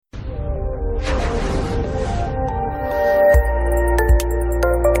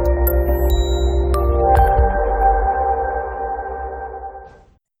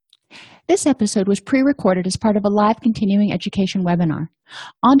This episode was pre-recorded as part of a live continuing education webinar.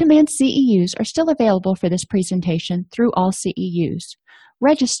 On-demand CEUs are still available for this presentation through All CEUs.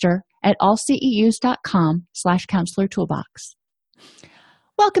 Register at allceus.com/counselor toolbox.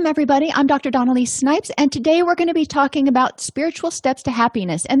 Welcome, everybody. I'm Dr. Dawn-Elise Snipes, and today we're going to be talking about spiritual steps to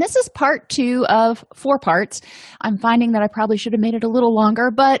happiness. And this is part 2 of 4 parts. I'm finding that I probably should have made it a little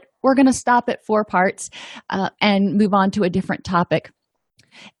longer, but we're going to stop at 4 parts and move on to a different topic.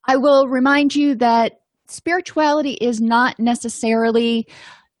 I will remind you that spirituality is not necessarily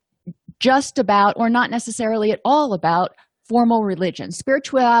just about, or not necessarily at all about, formal religion.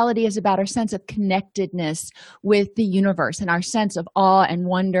 Spirituality is about our sense of connectedness with the universe and our sense of awe and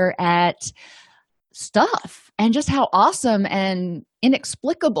wonder at stuff and just how awesome and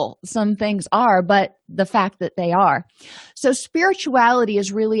inexplicable some things are, but the fact that they are. So spirituality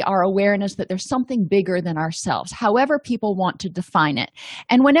is really our awareness that there's something bigger than ourselves, however people want to define it.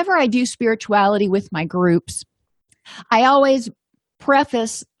 And whenever I do spirituality with my groups, I always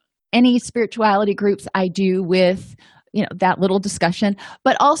preface any spirituality groups I do with that little discussion,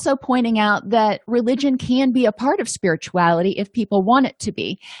 but also pointing out that religion can be a part of spirituality if people want it to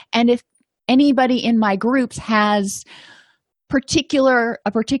be. And if anybody in my groups has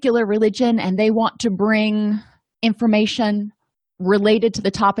a particular religion and they want to bring information related to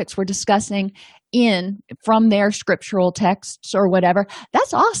the topics we're discussing in from their scriptural texts or whatever,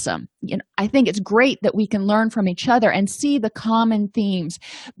 that's awesome. I think it's great that we can learn from each other and see the common themes,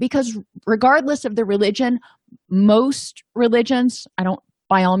 because regardless of the religion, most religions, I don't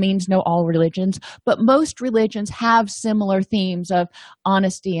by all means know all religions, but most religions have similar themes of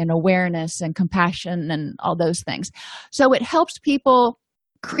honesty and awareness and compassion and all those things. So it helps people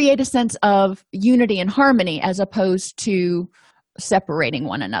create a sense of unity and harmony as opposed to separating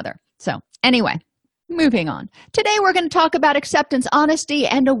one another. So anyway, moving on. Today we're going to talk about acceptance, honesty,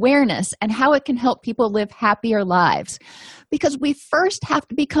 and awareness and how it can help people live happier lives. Because we first have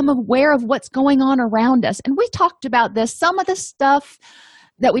to become aware of what's going on around us. And we talked about this. Some of the stuff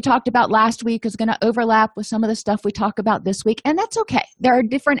that we talked about last week is going to overlap with some of the stuff we talk about this week, and that's okay. There are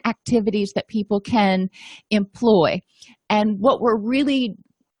different activities that people can employ. And what we're really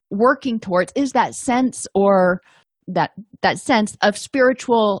working towards is that sense, or that sense of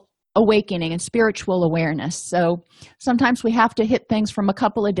spiritual awakening and spiritual awareness. So sometimes we have to hit things from a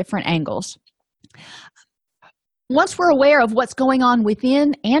couple of different angles. Once we're aware of what's going on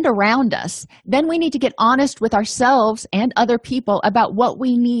within and around us, then we need to get honest with ourselves and other people about what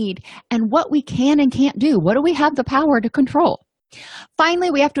we need and what we can and can't do. What do we have the power to control?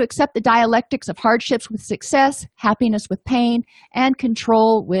 Finally, we have to accept the dialectics of hardships with success, happiness with pain, and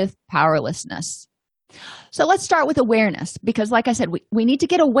control with powerlessness. So let's start with awareness, because like I said, we need to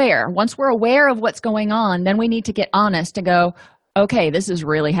get aware. Once we're aware of what's going on, then we need to get honest and go, okay, this is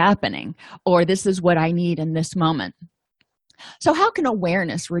really happening, or this is what I need in this moment. So how can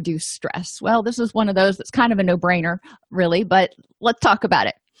awareness reduce stress? Well, this is one of those that's kind of a no-brainer, really, but let's talk about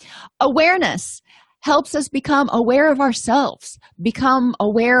it. Awareness helps us become aware of ourselves, become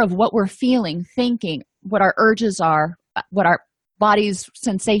aware of what we're feeling, thinking, what our urges are, what our body's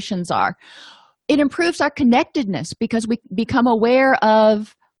sensations are. It improves our connectedness because we become aware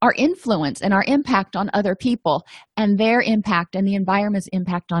of our influence and our impact on other people and their impact and the environment's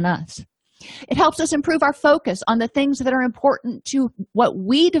impact on us. It helps us improve our focus on the things that are important to what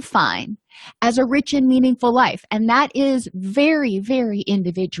we define as a rich and meaningful life. And that is very, very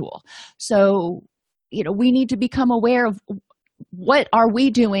individual. So, we need to become aware of what are we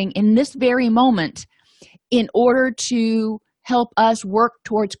doing in this very moment in order to help us work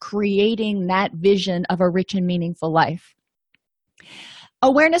towards creating that vision of a rich and meaningful life.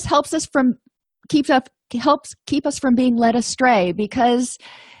 Awareness helps keep us from being led astray, because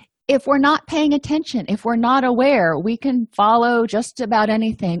if we're not paying attention, if we're not aware, we can follow just about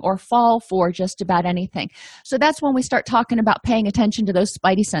anything or fall for just about anything. So that's when we start talking about paying attention to those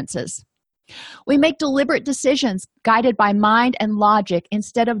spidey senses. We make deliberate decisions guided by mind and logic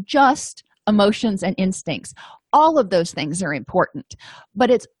instead of just emotions and instincts. All of those things are important,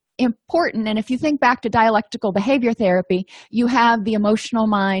 but it's important. And if you think back to dialectical behavior therapy, you have the emotional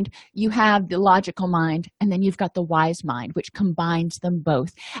mind, you have the logical mind, and then you've got the wise mind, which combines them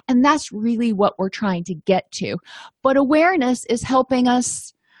both. And that's really what we're trying to get to. But awareness is helping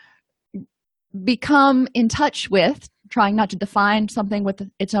us become in touch with, trying not to define something with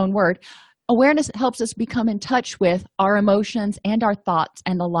its own word. Awareness helps us become in touch with our emotions and our thoughts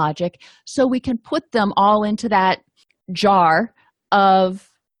and the logic, so we can put them all into that jar of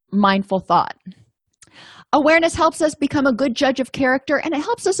mindful thought. Awareness helps us become a good judge of character, and it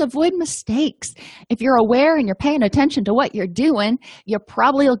helps us avoid mistakes. If you're aware and you're paying attention to what you're doing, you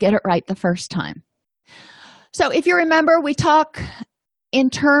probably will get it right the first time. So if you remember, we talk in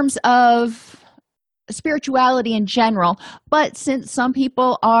terms of spirituality in general, but since some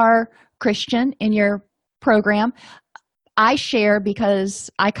people are Christian in your program, I share, because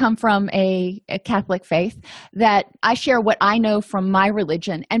I come from a Catholic faith, that I share what I know from my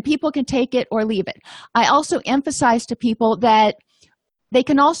religion, and people can take it or leave it. I also emphasize to people that they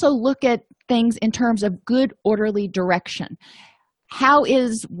can also look at things in terms of good, orderly direction. How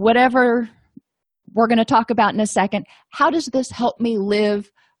is whatever we're going to talk about in a second, how does this help me live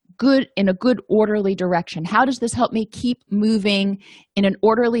good in a good, orderly direction? How does this help me keep moving in an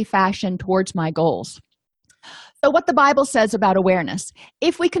orderly fashion towards my goals? So what the Bible says about awareness: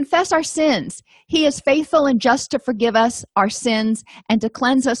 if we confess our sins, he is faithful and just to forgive us our sins and to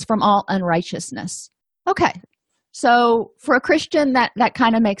cleanse us from all unrighteousness. Okay, so for a Christian, that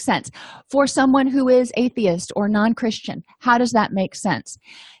kind of makes sense. For someone who is atheist or non-Christian, how does that make sense?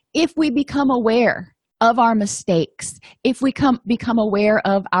 If we become aware of our mistakes, if we become aware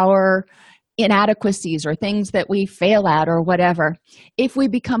of our inadequacies or things that we fail at or whatever, if we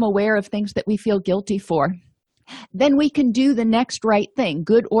become aware of things that we feel guilty for, then we can do the next right thing.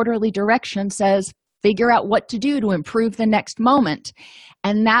 Good, orderly direction says figure out what to do to improve the next moment,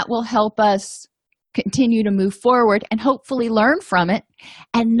 and that will help us continue to move forward and hopefully learn from it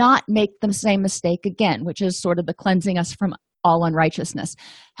and not make the same mistake again, which is sort of the cleansing us from all unrighteousness.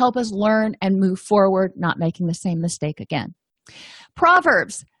 Help us learn and move forward, not making the same mistake again.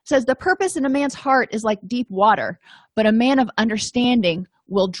 Proverbs says the purpose in a man's heart is like deep water, but a man of understanding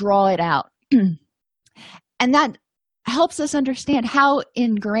will draw it out. And that helps us understand how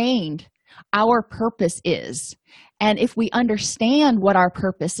ingrained our purpose is. And if we understand what our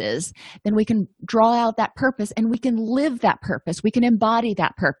purpose is, then we can draw out that purpose and we can live that purpose. We can embody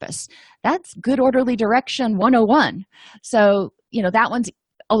that purpose. That's good, orderly direction 101. So, that one's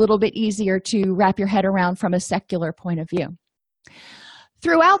a little bit easier to wrap your head around from a secular point of view.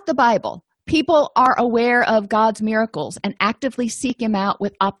 Throughout the Bible, people are aware of God's miracles and actively seek him out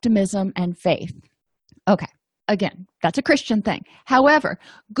with optimism and faith. Okay, again, that's a Christian thing. However,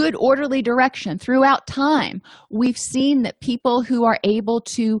 good, orderly direction throughout time, we've seen that people who are able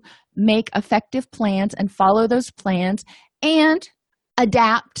to make effective plans and follow those plans and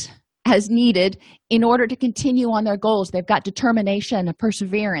adapt as needed in order to continue on their goals, they've got determination and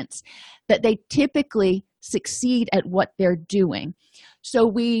perseverance, that they typically succeed at what they're doing. So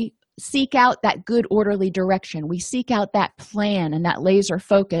we seek out that good, orderly direction. We seek out that plan and that laser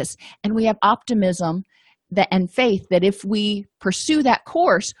focus, and we have optimism and faith that if we pursue that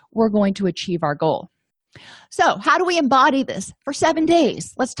course, we're going to achieve our goal. So how do we embody this? For 7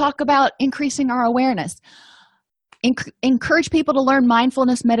 days, let's talk about increasing our awareness. Encourage people to learn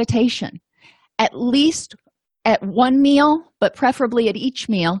mindfulness meditation, at least at one meal, but preferably at each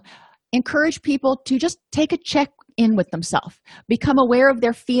meal. Encourage people to just take a check in with themselves, become aware of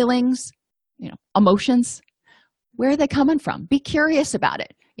their feelings, emotions. Where are they coming from? Be curious about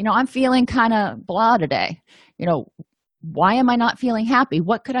it. I'm feeling kind of blah today. Why am I not feeling happy?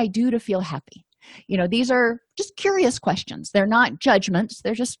 What could I do to feel happy? These are just curious questions. They're not judgments.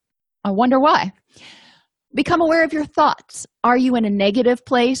 They're just, I wonder why. Become aware of your thoughts. Are you in a negative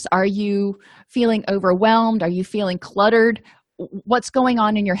place? Are you feeling overwhelmed? Are you feeling cluttered? What's going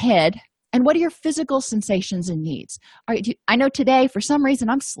on in your head? And what are your physical sensations and needs? I know today, for some reason,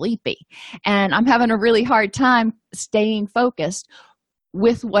 I'm sleepy and I'm having a really hard time staying focused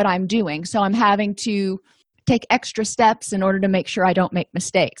with what I'm doing. So I'm having to take extra steps in order to make sure I don't make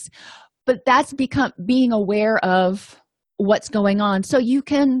mistakes. But that's being aware of what's going on so you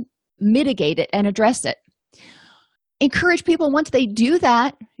can mitigate it and address it. Encourage people, once they do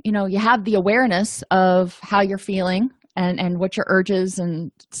that, you have the awareness of how you're feeling and what your urges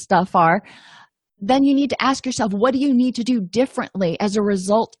and stuff are, then you need to ask yourself, what do you need to do differently as a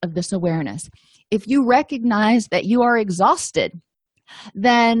result of this awareness? If you recognize that you are exhausted,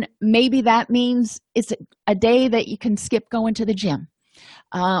 then maybe that means it's a day that you can skip going to the gym.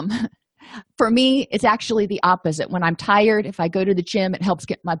 For me, it's actually the opposite. When I'm tired, if I go to the gym, it helps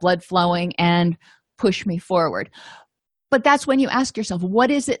get my blood flowing and push me forward. But that's when you ask yourself, what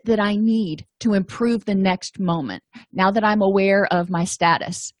is it that I need to improve the next moment now that I'm aware of my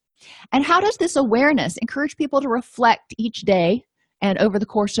status? And how does this awareness encourage people to reflect each day and over the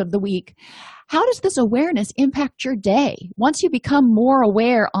course of the week? How does this awareness impact your day? Once you become more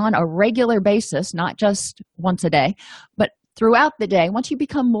aware on a regular basis, not just once a day, but throughout the day, once you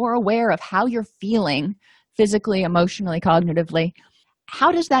become more aware of how you're feeling physically, emotionally, cognitively,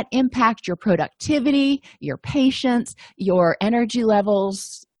 how does that impact your productivity, your patience, your energy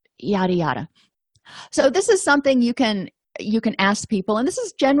levels, yada yada. So this is something you can ask people, and this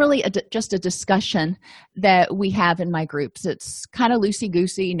is generally just a discussion that we have in my groups. It's kind of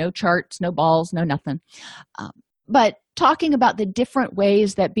loosey-goosey, no charts, no balls, no nothing. But talking about the different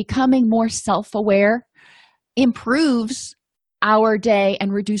ways that becoming more self-aware improves our day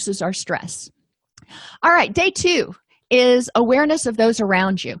and reduces our stress. All right, day 2 is awareness of those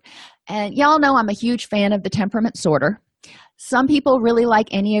around you. And y'all know I'm a huge fan of the temperament sorter. Some people really like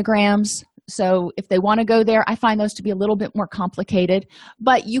Enneagrams. So if they want to go there, I find those to be a little bit more complicated.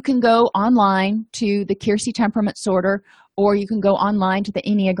 But you can go online to the Keirsey Temperament Sorter, or you can go online to the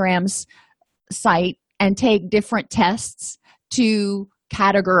Enneagrams site and take different tests to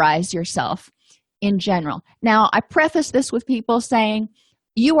categorize yourself in general. Now, I preface this with people saying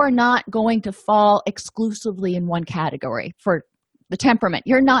you are not going to fall exclusively in one category. For the temperament,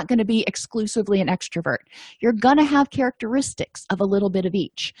 you're not going to be exclusively an extrovert. You're going to have characteristics of a little bit of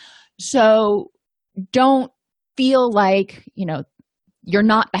each. So don't feel like, you're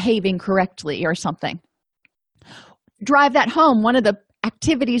not behaving correctly or something. Drive that home. One of the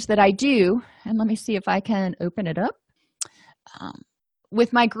activities that I do, and let me see if I can open it up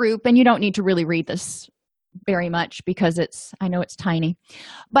with my group, and you don't need to really read this very much because I know it's tiny,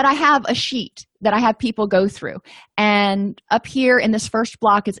 but I have a sheet that I have people go through, and up here in this first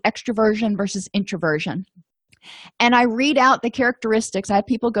block is extroversion versus introversion. And I read out the characteristics. I have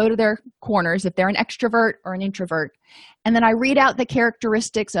people go to their corners if they're an extrovert or an introvert, and then I read out the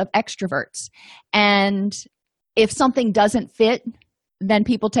characteristics of extroverts. And if something doesn't fit, then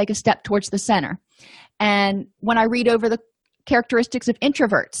people take a step towards the center. And when I read over the characteristics of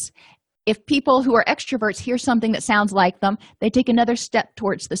introverts, if people who are extroverts hear something that sounds like them, they take another step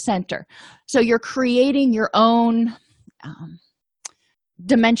towards the center. So you're creating your own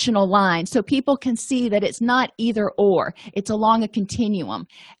dimensional line so people can see that it's not either or, it's along a continuum.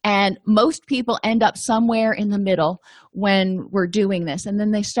 And most people end up somewhere in the middle when we're doing this, and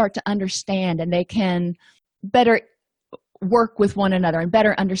then they start to understand, and they can better work with one another and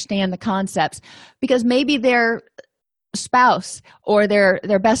better understand the concepts, because maybe their spouse or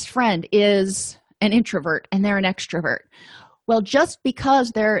their best friend is an introvert and they're an extrovert. Well, just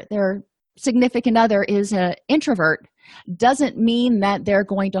because their significant other is an introvert doesn't mean that they're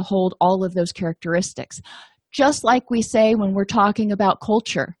going to hold all of those characteristics. Just like we say when we're talking about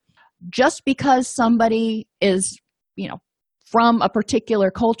culture, just because somebody is, from a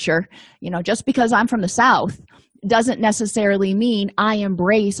particular culture, just because I'm from the South doesn't necessarily mean I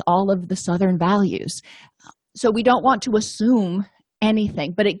embrace all of the Southern values. So we don't want to assume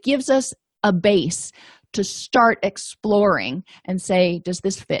anything, but it gives us a base to start exploring and say, does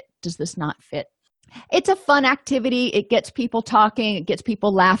this fit? Does this not fit? It's a fun activity. It gets people talking. It gets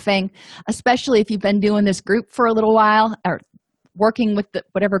people laughing, especially if you've been doing this group for a little while or working with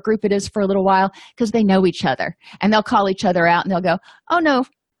whatever group it is for a little while, because they know each other and they'll call each other out and they'll go, oh no,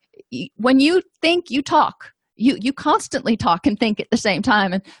 when you think, you talk. You constantly talk and think at the same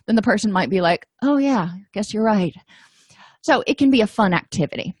time, and then the person might be like, oh yeah, I guess you're right. So it can be a fun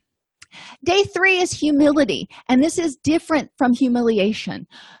activity. Day 3 is humility, and this is different from humiliation.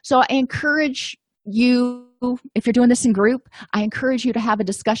 So I encourage you, if you're doing this in group, I encourage you to have a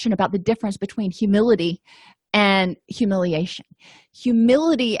discussion about the difference between humility and humiliation.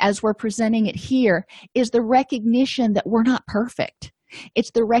 Humility, as we're presenting it here, is the recognition that we're not perfect.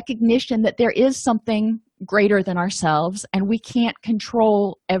 It's the recognition that there is something greater than ourselves and we can't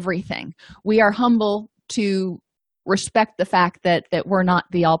control everything. We are humble to respect the fact that we're not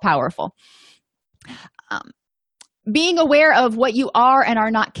the all-powerful. Being aware of what you are and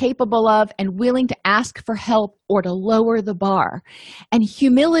are not capable of, and willing to ask for help or to lower the bar. And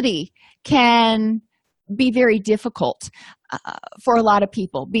humility can be very difficult for a lot of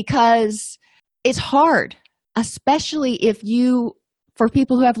people, because it's hard, especially for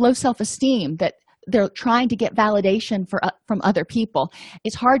people who have low self-esteem, that they're trying to get validation from other people.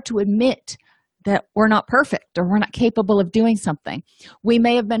 It's hard to admit that we're not perfect or we're not capable of doing something. We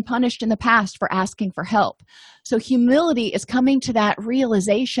may have been punished in the past for asking for help. So humility is coming to that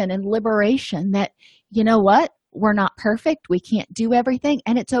realization and liberation that, you know what, we're not perfect, we can't do everything,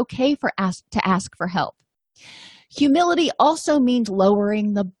 and it's okay to ask for help. Humility also means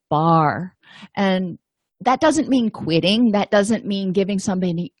lowering the bar. And that doesn't mean quitting. That doesn't mean giving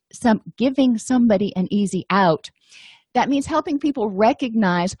somebody an easy out. That means helping people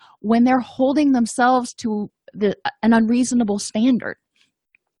recognize when they're holding themselves to an unreasonable standard.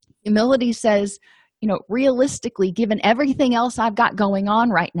 Humility says, realistically, given everything else I've got going on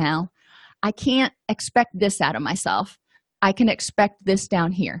right now, I can't expect this out of myself. I can expect this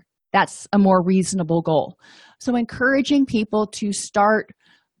down here. That's a more reasonable goal. So encouraging people to start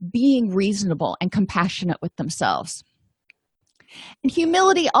being reasonable and compassionate with themselves. And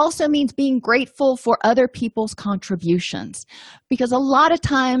humility also means being grateful for other people's contributions, because a lot of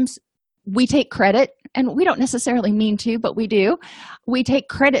times we take credit, and we don't necessarily mean to, but we do. We take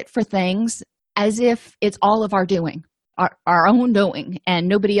credit for things as if it's all of our doing, our own doing, and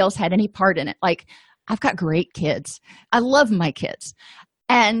nobody else had any part in it. Like, I've got great kids. I love my kids.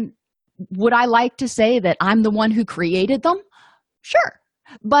 And would I like to say that I'm the one who created them? Sure.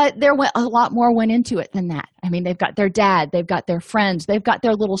 But a lot more went into it than that. I mean, they've got their dad, they've got their friends, they've got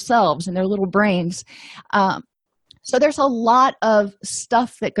their little selves and their little brains. So there's a lot of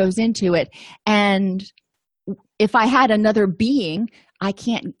stuff that goes into it. And if I had another being, I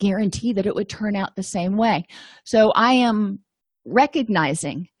can't guarantee that it would turn out the same way. So I am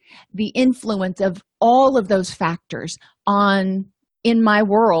recognizing the influence of all of those factors in my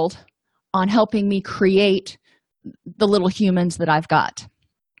world on helping me create the little humans that I've got.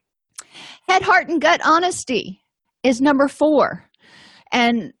 Head, heart, and gut honesty is number 4.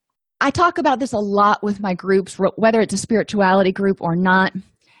 And I talk about this a lot with my groups, whether it's a spirituality group or not.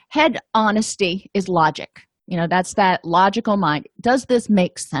 Head honesty is logic. That's that logical mind. Does this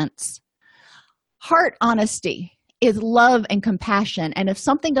make sense? Heart honesty is love and compassion. And if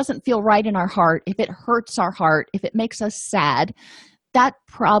something doesn't feel right in our heart, if it hurts our heart, if it makes us sad, that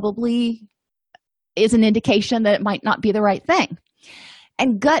probably is an indication that it might not be the right thing.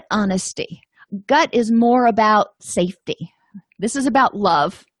 And gut honesty. Gut is more about safety. This is about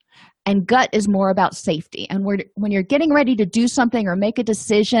love, and gut is more about safety. And when you're getting ready to do something or make a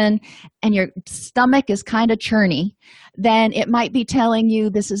decision and your stomach is kind of churny, then it might be telling you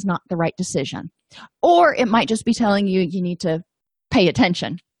this is not the right decision. Or it might just be telling you you need to pay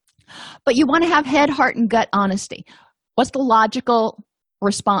attention. But you want to have head, heart, and gut honesty. What's the logical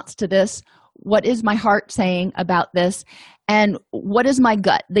response to this? What is my heart saying about this? And what is my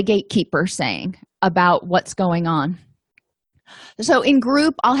gut, the gatekeeper, saying about what's going on? So in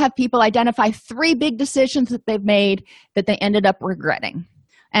group, I'll have people identify 3 big decisions that they've made that they ended up regretting.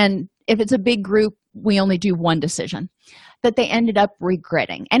 And if it's a big group, we only do 1 decision that they ended up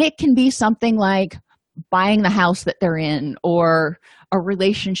regretting. And it can be something like buying the house that they're in, or a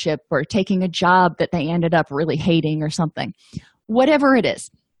relationship, or taking a job that they ended up really hating or something, whatever it is.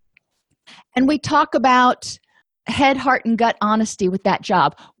 And we talk about head, heart, and gut honesty with that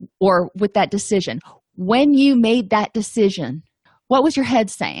job or with that decision. When you made that decision, what was your head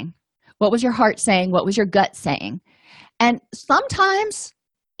saying? What was your heart saying? What was your gut saying? And sometimes,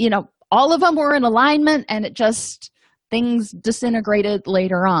 all of them were in alignment and things disintegrated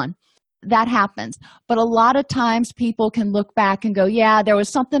later on. That happens. But a lot of times people can look back and go, yeah, there was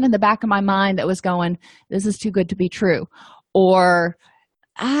something in the back of my mind that was going, this is too good to be true. Or,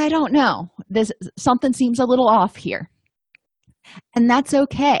 I don't know, something seems a little off here. And that's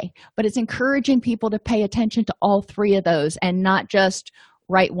okay. But it's encouraging people to pay attention to all 3 of those and not just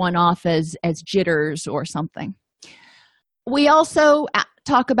write one off as jitters or something. We also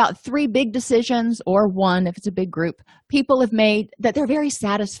talk about 3 big decisions, or 1 if it's a big group, people have made that they're very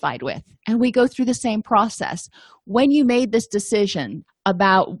satisfied with. And we go through the same process. When you made this decision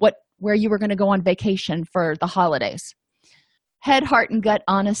about where you were going to go on vacation for the holidays, head, heart, and gut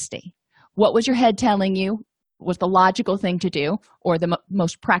honesty. What was your head telling you was the logical thing to do, or the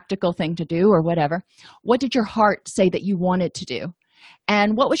most practical thing to do, or whatever? What did your heart say that you wanted to do?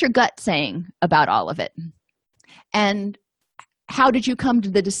 And what was your gut saying about all of it? And how did you come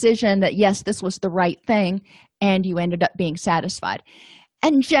to the decision that, yes, this was the right thing, and you ended up being satisfied?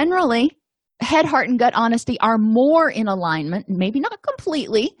 And generally, head, heart, and gut honesty are more in alignment, maybe not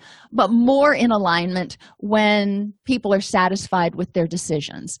completely, but more in alignment when people are satisfied with their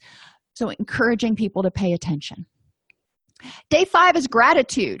decisions. So encouraging people to pay attention. Day 5 is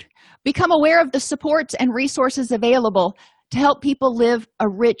gratitude. Become aware of the supports and resources available to help people live a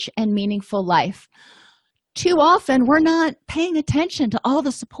rich and meaningful life. Too often, we're not paying attention to all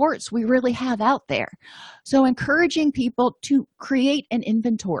the supports we really have out there. So encouraging people to create an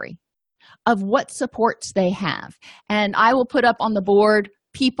inventory of what supports they have. And I will put up on the board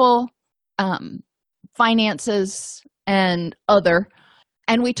people, finances, and other.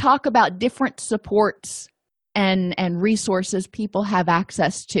 And we talk about different supports and resources people have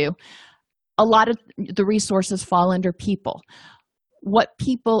access to. A lot of the resources fall under people. What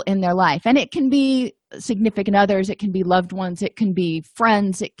people in their life, and it can be significant others, it can be loved ones, it can be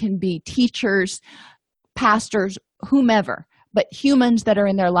friends, it can be teachers, pastors, whomever, but humans that are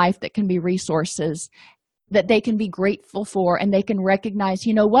in their life that can be resources that they can be grateful for, and they can recognize,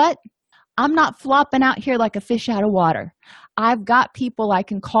 you know what? I'm not flopping out here like a fish out of water. I've got people I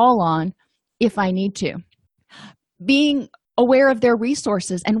can call on if I need to. Being aware of their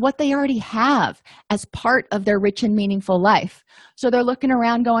resources and what they already have as part of their rich and meaningful life. So they're looking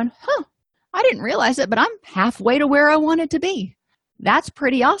around going, I didn't realize it, but I'm halfway to where I wanted to be. That's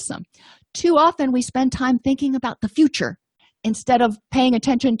pretty awesome. Too often we spend time thinking about the future instead of paying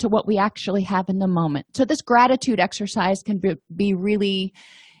attention to what we actually have in the moment. So this gratitude exercise can be really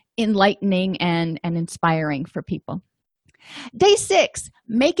enlightening and inspiring for people. Day 6,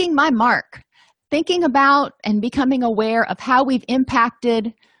 making my mark. Thinking about and becoming aware of how we've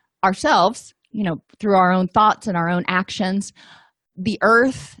impacted ourselves, through our own thoughts and our own actions, the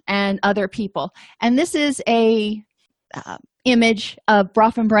earth, and other people. And this is a image of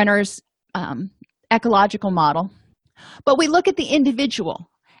Bronfenbrenner's ecological model. But we look at the individual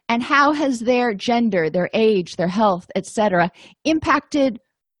and how has their gender, their age, their health, etc., impacted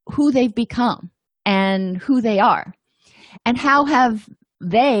who they've become and who they are. And how have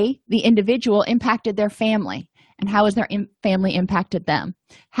they, the individual, impacted their family? And how has their family impacted them?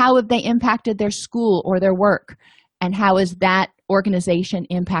 How have they impacted their school or their work? And how has that organization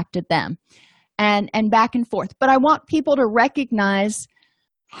impacted them? And back and forth. But I want people to recognize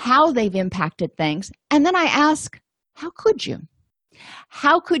how they've impacted things. And then I ask, how could you?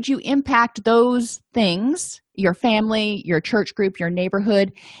 How could you impact those things, your family, your church group, your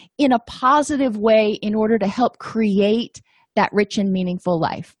neighborhood, in a positive way in order to help create that rich and meaningful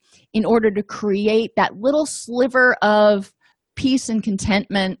life, in order to create that little sliver of peace and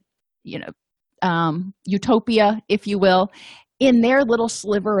contentment, utopia, if you will, in their little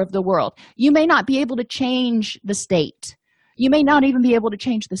sliver of the world? You may not be able to change the state. You may not even be able to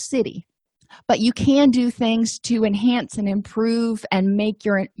change the city, but you can do things to enhance and improve and make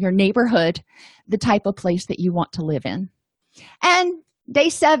your neighborhood the type of place that you want to live in. And day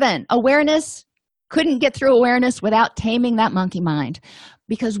 7, awareness. Couldn't get through awareness without taming that monkey mind.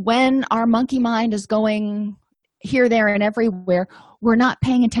 Because when our monkey mind is going here, there, and everywhere, we're not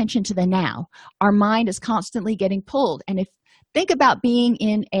paying attention to the now. Our mind is constantly getting pulled. And think about being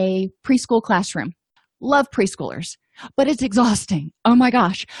in a preschool classroom. Love preschoolers, but it's exhausting. Oh my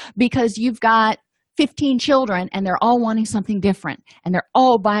gosh, because you've got 15 children and they're all wanting something different and they're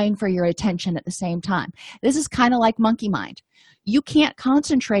all vying for your attention at the same time. This is kind of like monkey mind. You can't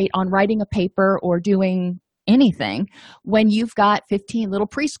concentrate on writing a paper or doing anything when you've got 15 little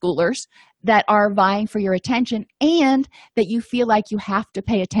preschoolers that are vying for your attention and that you feel like you have to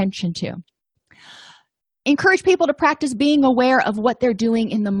pay attention to. Encourage people to practice being aware of what they're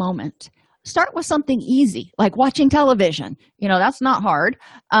doing in the moment. Start with something easy, like watching television. That's not hard.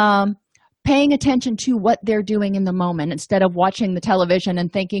 Paying attention to what they're doing in the moment instead of watching the television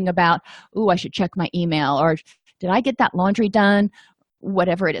and thinking about, I should check my email, or did I get that laundry done?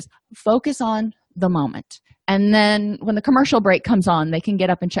 Whatever it is. Focus on the moment. And then when the commercial break comes on, they can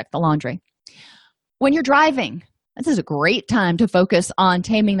get up and check the laundry. When you're driving, this is a great time to focus on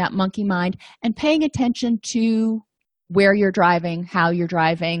taming that monkey mind and paying attention to where you're driving, how you're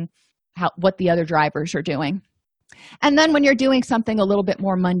driving, what the other drivers are doing. And then when you're doing something a little bit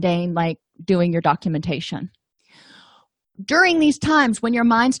more mundane, like doing your documentation. During these times when your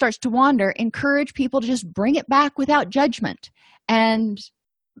mind starts to wander, encourage people to just bring it back without judgment. And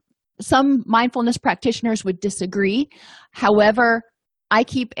some mindfulness practitioners would disagree. However, I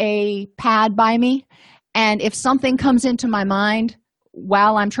keep a pad by me, and if something comes into my mind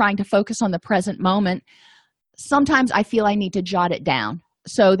while I'm trying to focus on the present moment, sometimes I feel I need to jot it down.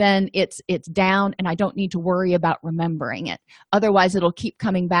 So then it's down and I don't need to worry about remembering it. Otherwise, it'll keep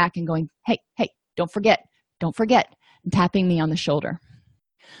coming back and going, hey, don't forget, and tapping me on the shoulder.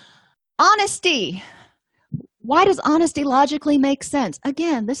 Honesty. Why does honesty logically make sense?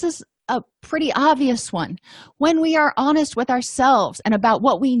 Again, this is a pretty obvious one. When we are honest with ourselves and about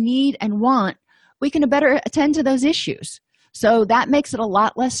what we need and want, we can better attend to those issues. So that makes it a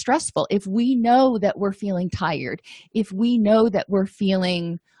lot less stressful. If we know that we're feeling tired, if we know that we're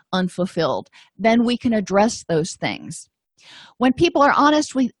feeling unfulfilled, then we can address those things. When people are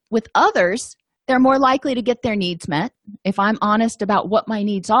honest with others, they're more likely to get their needs met. If I'm honest about what my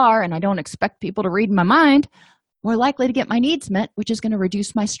needs are and I don't expect people to read my mind, more likely to get my needs met, which is going to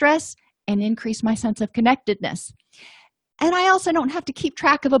reduce my stress and increase my sense of connectedness. And I also don't have to keep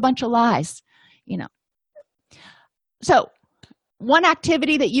track of a bunch of lies, So one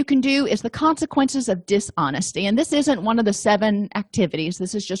activity that you can do is the consequences of dishonesty. And this isn't one of the 7 activities.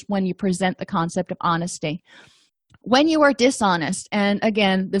 This is just when you present the concept of honesty. When you are dishonest, and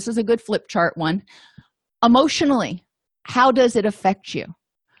again, this is a good flip chart one, emotionally, how does it affect you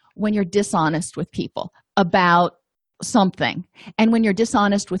when you're dishonest with people about something, and when you're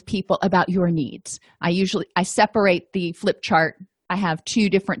dishonest with people about your needs. I separate the flip chart. I have two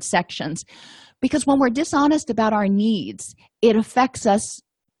different sections because when we're dishonest about our needs, it affects us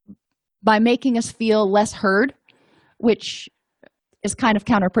by making us feel less heard, which is kind of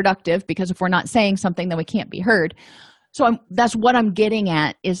counterproductive because if we're not saying something, then we can't be heard. So that's what I'm getting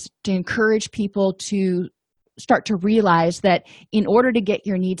at, is to encourage people to start to realize that in order to get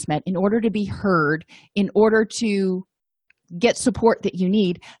your needs met, in order to be heard, in order to get support that you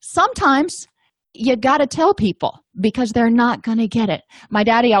need, sometimes you got to tell people because they're not going to get it. My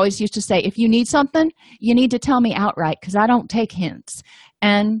daddy always used to say, if you need something, you need to tell me outright because I don't take hints.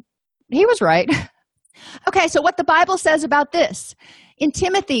 And he was right. Okay, so what the Bible says about this. In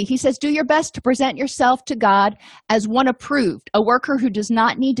Timothy, he says, do your best to present yourself to God as one approved, a worker who does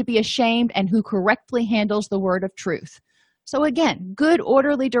not need to be ashamed and who correctly handles the word of truth. So again, good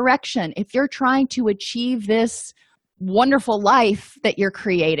orderly direction. If you're trying to achieve this wonderful life that you're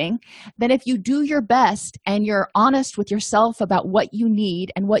creating, then if you do your best and you're honest with yourself about what you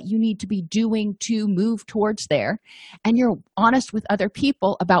need and what you need to be doing to move towards there, and you're honest with other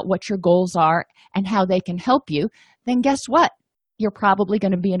people about what your goals are and how they can help you, then guess what? You're probably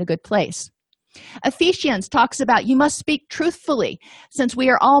going to be in a good place. Ephesians talks about you must speak truthfully since we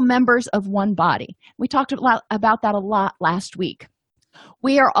are all members of one body. We talked about that a lot last week.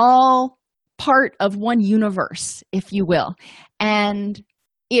 We are all part of one universe, if you will. And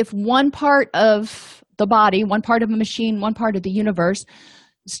if one part of the body, one part of a machine, one part of the universe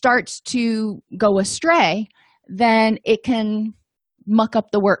starts to go astray, then it can muck up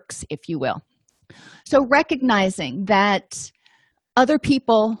the works, if you will. So recognizing that other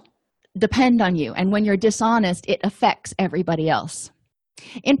people depend on you, and when you're dishonest, it affects everybody else.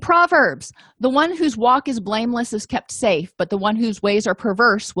 In Proverbs, the one whose walk is blameless is kept safe, but the one whose ways are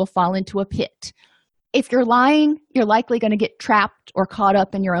perverse will fall into a pit. If you're lying, you're likely going to get trapped or caught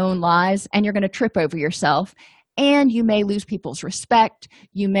up in your own lies, and you're going to trip over yourself, and you may lose people's respect.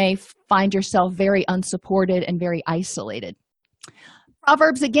 You may find yourself very unsupported and very isolated.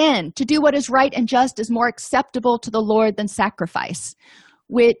 Proverbs again, to do what is right and just is more acceptable to the Lord than sacrifice,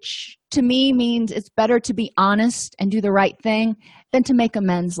 which to me means it's better to be honest and do the right thing than to make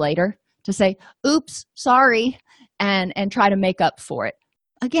amends later, to say, oops, sorry, and try to make up for it.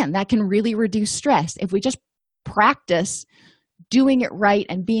 Again, that can really reduce stress. If we just practice doing it right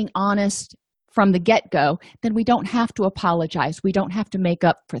and being honest from the get-go, then we don't have to apologize. We don't have to make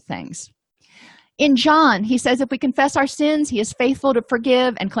up for things. In John, he says, if we confess our sins, he is faithful to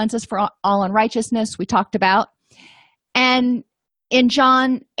forgive and cleanse us from all unrighteousness, we talked about. And in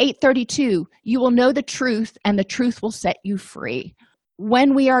John 8:32, you will know the truth and the truth will set you free.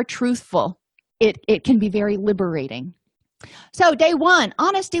 When we are truthful, it can be very liberating. So day one,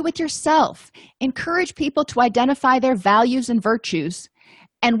 honesty with yourself. Encourage people to identify their values and virtues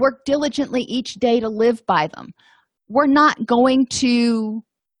and work diligently each day to live by them. We're not going to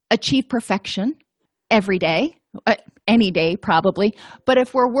achieve perfection every day, any day probably, but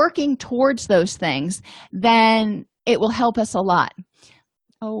if we're working towards those things, then it will help us a lot.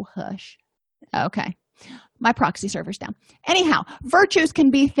 Oh, hush. Okay. My proxy server's down. Anyhow, virtues can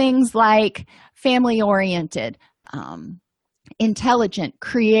be things like family-oriented, intelligent,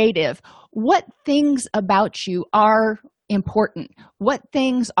 creative. What things about you are important? What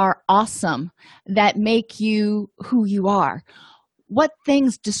things are awesome that make you who you are? What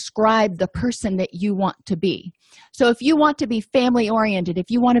things describe the person that you want to be? So if you want to be family-oriented, if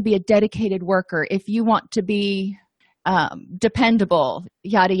you want to be a dedicated worker, if you want to be dependable,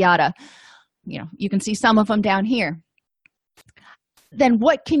 yada, yada, you can see some of them down here. Then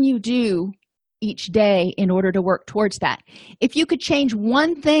what can you do each day in order to work towards that? If you could change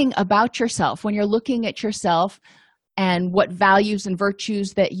one thing about yourself when you're looking at yourself and what values and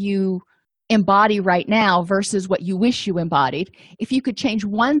virtues that you embody right now versus what you wish you embodied, if you could change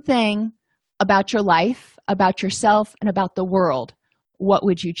one thing about your life, about yourself, and about the world, what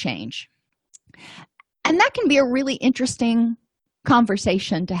would you change? And that can be a really interesting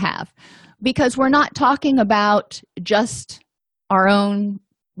conversation to have, because we're not talking about just our own,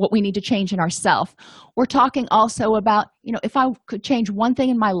 what we need to change in ourselves. We're talking also about, if I could change one thing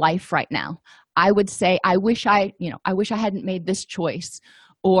in my life right now, I would say, I wish I hadn't made this choice,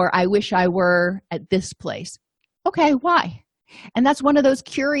 or I wish I were at this place. Okay, why? And that's one of those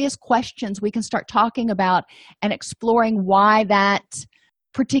curious questions we can start talking about and exploring why that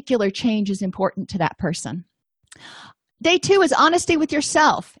particular change is important to that person. Day two is honesty with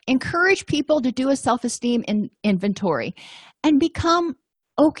yourself. Encourage people to do a self-esteem inventory and become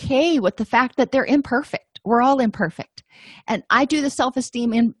okay with the fact that they're imperfect. We're all imperfect. And I do the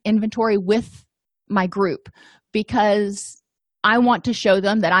self-esteem inventory with my group because I want to show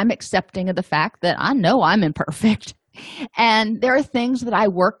them that I'm accepting of the fact that I know I'm imperfect. And there are things that I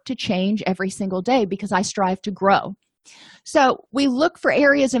work to change every single day because I strive to grow. So we look for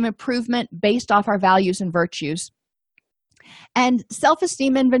areas of improvement based off our values and virtues. And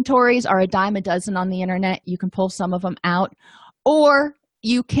self-esteem inventories are a dime a dozen on the internet. You can pull some of them out, or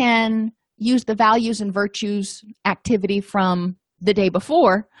you can use the values and virtues activity from the day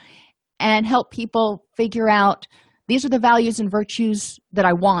before and help people figure out, these are the values and virtues that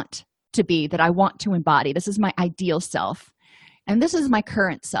I want to be, that I want to embody. This is my ideal self, and this is my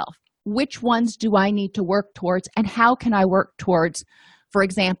current self. Which ones do I need to work towards, and how can I work towards, for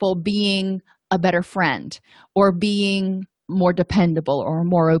example, being a better friend or being more dependable or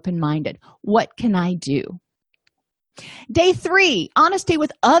more open-minded? What can I do? Day 3, honesty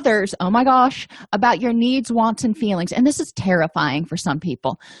with others, oh my gosh, about your needs, wants, and feelings. And this is terrifying for some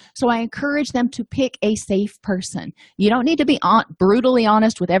people. So I encourage them to pick a safe person. You don't need to be brutally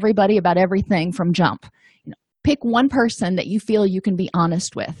honest with everybody about everything from jump. Pick one person that you feel you can be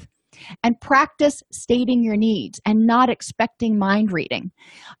honest with. And practice stating your needs and not expecting mind reading.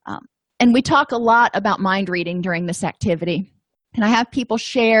 And we talk a lot about mind reading during this activity. And I have people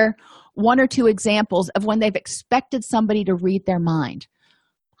share 1 or 2 examples of when they've expected somebody to read their mind.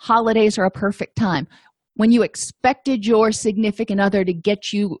 Holidays are a perfect time. When you expected your significant other to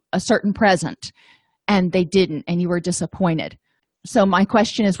get you a certain present and they didn't, and you were disappointed. So my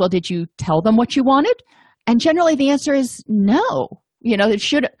question is, well, did you tell them what you wanted? And generally the answer is no.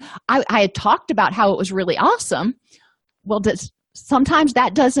 I had talked about how it was really awesome. Well, sometimes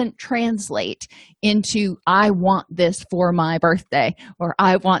that doesn't translate into, I want this for my birthday, or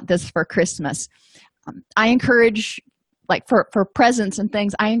I want this for Christmas. I encourage, like for presents and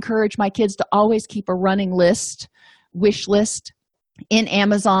things, I encourage my kids to always keep a running list, wish list in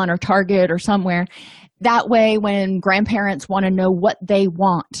Amazon or Target or somewhere. That way, when grandparents want to know what they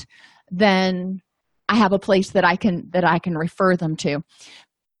want, then I have a place that I can refer them to.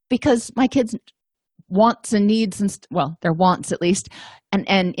 Because my kids' wants and needs, their wants at least,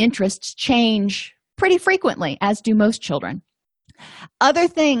 and interests change pretty frequently, as do most children. Other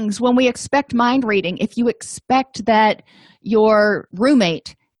things, when we expect mind reading, if you expect that your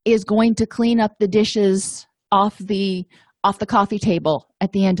roommate is going to clean up the dishes off the coffee table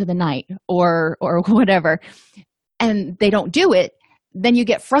at the end of the night or whatever, and they don't do it, then you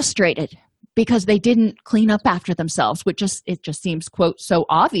get frustrated because they didn't clean up after themselves, it just seems, quote, so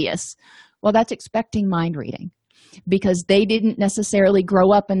obvious. Well, that's expecting mind reading because they didn't necessarily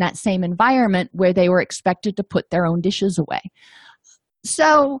grow up in that same environment where they were expected to put their own dishes away.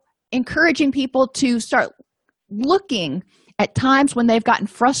 So encouraging people to start looking at times when they've gotten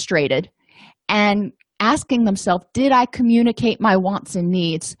frustrated and asking themselves, did I communicate my wants and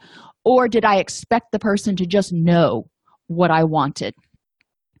needs, or did I expect the person to just know what I wanted?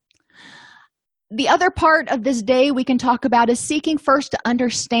 The other part of this day we can talk about is seeking first to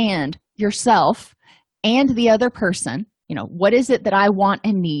understand yourself and the other person. What is it that I want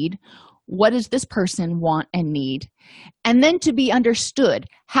and need? What does this person want and need? And then to be understood.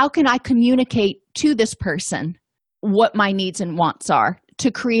 How can I communicate to this person what my needs and wants are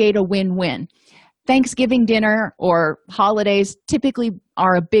to create a win-win? Thanksgiving dinner or holidays typically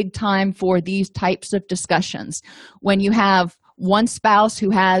are a big time for these types of discussions. When you have one spouse who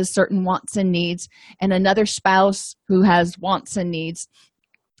has certain wants and needs and another spouse who has wants and needs.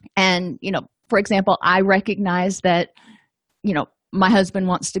 And, for example, I recognize that, my husband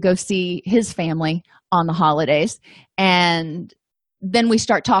wants to go see his family on the holidays. And then we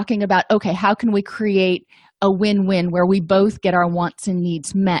start talking about, okay, how can we create a win-win where we both get our wants and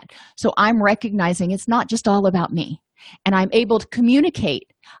needs met? So I'm recognizing it's not just all about me. And I'm able to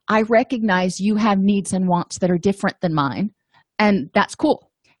communicate. I recognize you have needs and wants that are different than mine. And that's cool.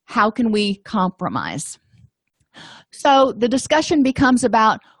 How can we compromise? So the discussion becomes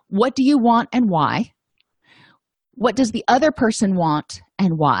about, what do you want and why? What does the other person want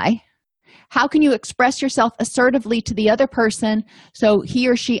and why? How can you express yourself assertively to the other person so he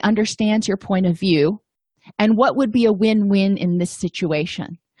or she understands your point of view? And what would be a win-win in this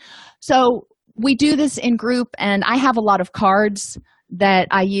situation? So we do this in group, and I have a lot of cards that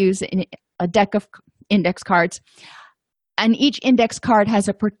I use in a deck of index cards. And each index card has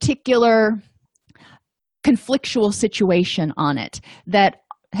a particular conflictual situation on it that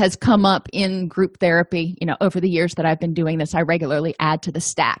has come up in group therapy. Over the years that I've been doing this, I regularly add to the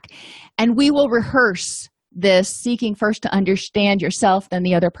stack. And we will rehearse this, seeking first to understand yourself, then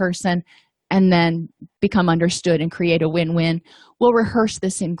the other person, and then become understood and create a win-win. We'll rehearse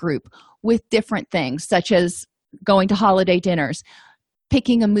this in group with different things, such as going to holiday dinners,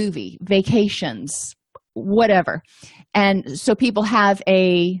 picking a movie, vacations, whatever. And so people have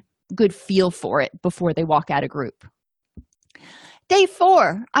a good feel for it before they walk out of group. Day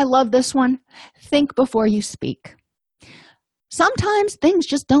 4, I love this one. Think before you speak. Sometimes things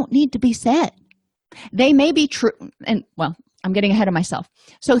just don't need to be said. They may be true, and well, I'm getting ahead of myself.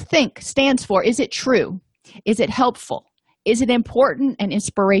 So think stands for, is it true? Is it helpful? Is it important and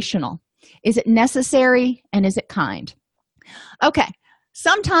inspirational? Is it necessary and is it kind? Okay,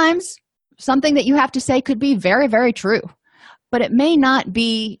 sometimes something that you have to say could be very, very true, but it may not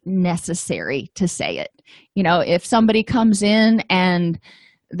be necessary to say it. You know, if somebody comes in and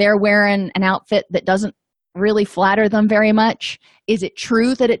they're wearing an outfit that doesn't really flatter them very much, is it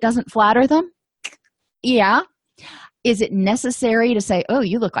true that it doesn't flatter them? Yeah. Is it necessary to say, oh,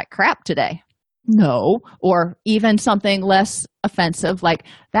 you look like crap today? No. Or even something less offensive, like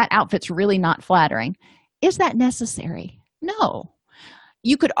that outfit's really not flattering. Is that necessary? No.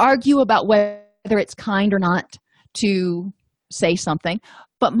 You could argue about whether it's kind or not to say something,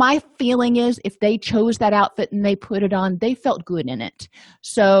 but my feeling is if they chose that outfit and they put it on, they felt good in it.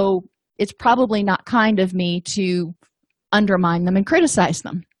 So it's probably not kind of me to undermine them and criticize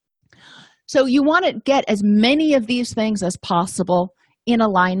them. So you want to get as many of these things as possible in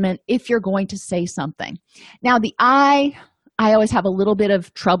alignment if you're going to say something. Now, the I always have a little bit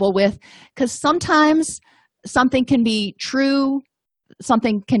of trouble with, because sometimes something can be true,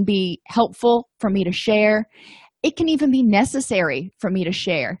 something can be helpful for me to share. It can even be necessary for me to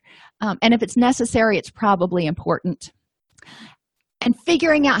share. And if it's necessary, it's probably important. And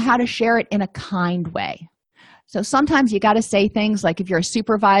figuring out how to share it in a kind way. So sometimes you got to say things like if you're a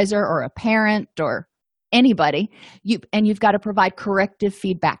supervisor or a parent or anybody, you've got to provide corrective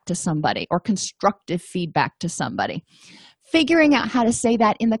feedback to somebody or constructive feedback to somebody. Figuring out how to say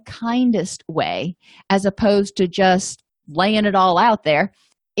that in the kindest way as opposed to just laying it all out there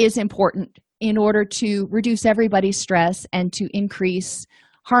is important in order to reduce everybody's stress and to increase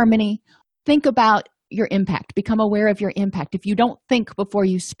harmony. Think about your impact. Become aware of your impact. If you don't think before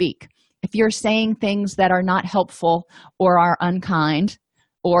you speak, if you're saying things that are not helpful or are unkind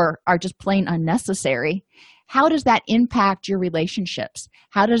or are just plain unnecessary, how does that impact your relationships?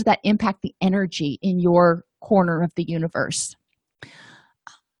 How does that impact the energy in your corner of the universe?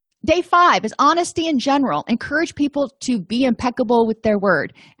 Day 5 is honesty in general. Encourage people to be impeccable with their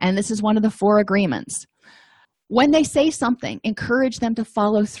word. And this is one of the 4 agreements. When they say something, encourage them to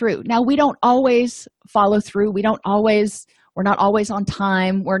follow through. Now, we don't always follow through. We're not always on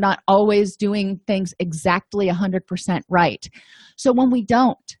time. We're not always doing things exactly 100% right. So when we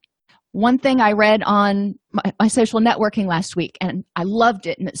don't, one thing I read on my social networking last week, and I loved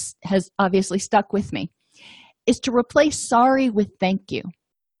it, and it has obviously stuck with me, is to replace sorry with thank you.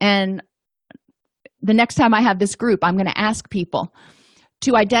 And the next time I have this group, I'm going to ask people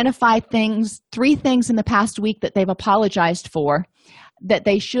to identify 3 things in the past week that they've apologized for that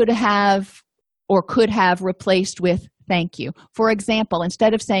they should have or could have replaced with thank you. For example,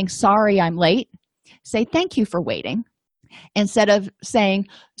 instead of saying, sorry, I'm late, say, thank you for waiting. Instead of saying,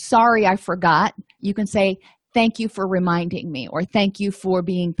 sorry, I forgot, you can say, thank you for reminding me, or thank you for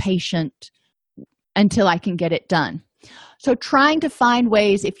being patient until I can get it done. So trying to find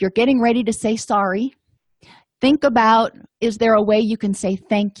ways, if you're getting ready to say sorry, think about, is there a way you can say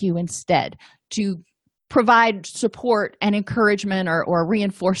thank you instead to provide support and encouragement or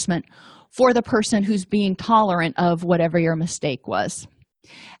reinforcement for the person who's being tolerant of whatever your mistake was.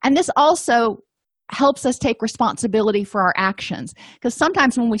 And this also helps us take responsibility for our actions, because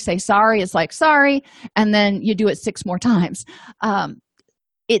sometimes when we say sorry, it's like sorry, and then you do it 6 more times.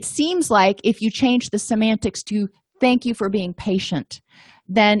 It seems like if you change the semantics to thank you for being patient,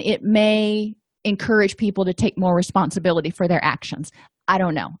 then it may encourage people to take more responsibility for their actions. I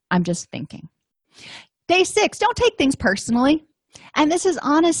don't know. I'm just thinking. Day 6, don't take things personally. And this is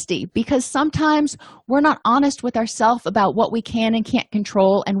honesty, because sometimes we're not honest with ourselves about what we can and can't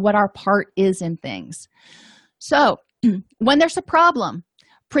control and what our part is in things. So when there's a problem,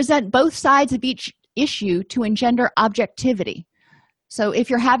 present both sides of each issue to engender objectivity. So if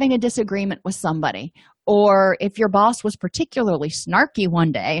you're having a disagreement with somebody, or if your boss was particularly snarky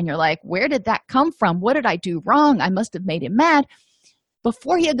one day and you're like, where did that come from? What did I do wrong? I must have made him mad.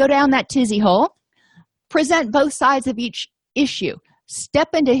 Before you go down that tizzy hole, present both sides of each issue. Step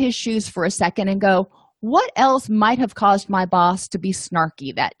into his shoes for a second and go, what else might have caused my boss to be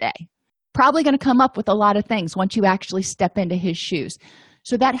snarky that day? Probably going to come up with a lot of things once you actually step into his shoes.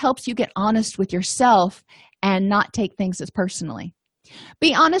 So that helps you get honest with yourself and not take things as personally.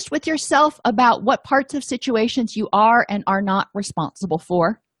 Be honest with yourself about what parts of situations you are and are not responsible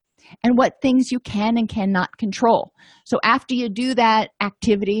for, and what things you can and cannot control. So after you do that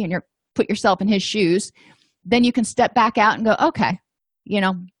activity and you're put yourself in his shoes, then you can step back out and go, okay,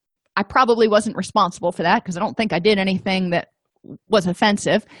 I probably wasn't responsible for that because I don't think I did anything that was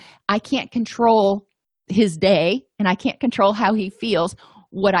offensive. I can't control his day and I can't control how he feels.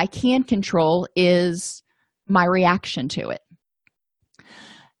 What I can control is my reaction to it.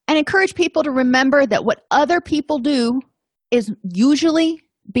 And encourage people to remember that what other people do is usually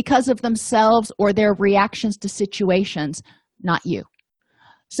because of themselves or their reactions to situations, not you.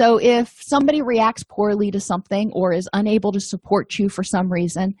 So if somebody reacts poorly to something or is unable to support you for some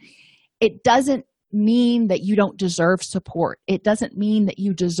reason, it doesn't mean that you don't deserve support. It doesn't mean that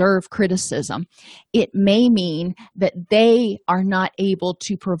you deserve criticism. It may mean that they are not able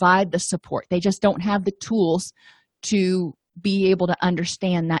to provide the support. They just don't have the tools to be able to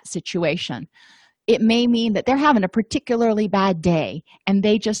understand that situation. It may mean that they're having a particularly bad day and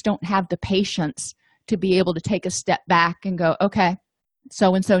they just don't have the patience to be able to take a step back and go, okay,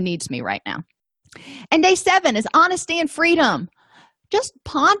 so-and-so needs me right now. And day 7 is honesty and freedom. Just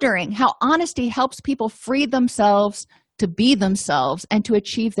pondering how honesty helps people free themselves to be themselves and to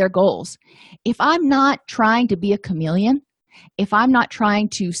achieve their goals. If I'm not trying to be a chameleon, if I'm not trying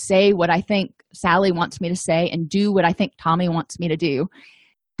to say what I think Sally wants me to say and do what I think Tommy wants me to do,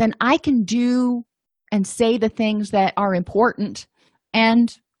 then I can do and say the things that are important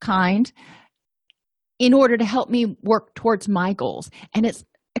and kind in order to help me work towards my goals. And it's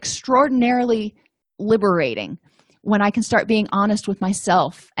extraordinarily liberating when I can start being honest with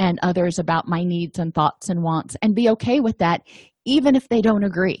myself and others about my needs and thoughts and wants and be okay with that, even if they don't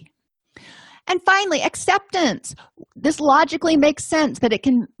agree. And finally, acceptance. This logically makes sense that it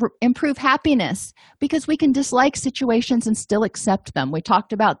can improve happiness because we can dislike situations and still accept them. We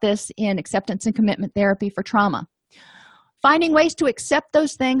talked about this in acceptance and commitment therapy for trauma. Finding ways to accept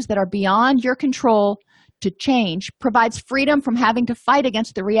those things that are beyond your control to change provides freedom from having to fight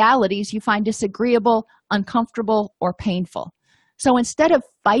against the realities you find disagreeable, uncomfortable, or painful. So instead of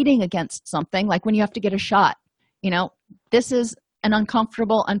fighting against something, like when you have to get a shot, this is an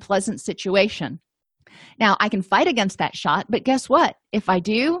uncomfortable, unpleasant situation. Now, I can fight against that shot, but guess what? If I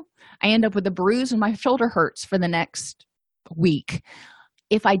do, I end up with a bruise and my shoulder hurts for the next week.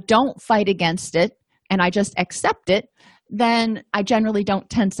 If I don't fight against it and I just accept it, then I generally don't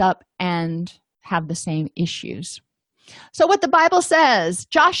tense up and have the same issues. So what the Bible says,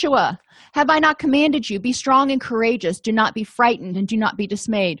 Joshua, have I not commanded you? Be strong and courageous. Do not be frightened and do not be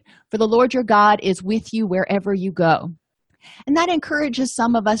dismayed, for the Lord your God is with you wherever you go. And that encourages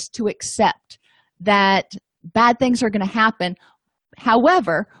some of us to accept that bad things are going to happen.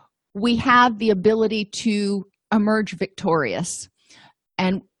 However, we have the ability to emerge victorious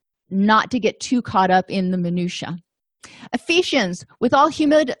and not to get too caught up in the minutia. Ephesians, with all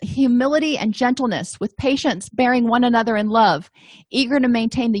humility and gentleness, with patience, bearing one another in love, eager to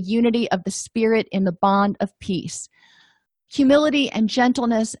maintain the unity of the Spirit in the bond of peace. Humility and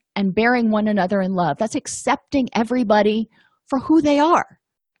gentleness and bearing one another in love. That's accepting everybody for who they are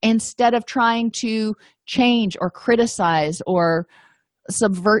instead of trying to change or criticize or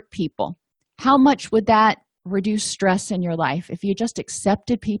subvert people. How much would that reduce stress in your life if you just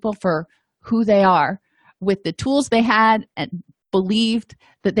accepted people for who they are with the tools they had and believed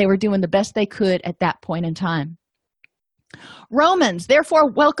that they were doing the best they could at that point in time? Romans, therefore,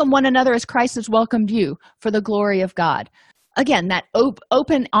 welcome one another as Christ has welcomed you for the glory of God. Again, that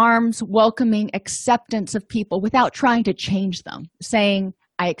open arms, welcoming acceptance of people without trying to change them, saying,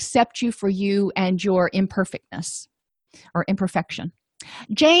 I accept you for you and your imperfectness or imperfection.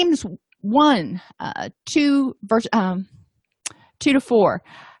 James 1, 2 to 4.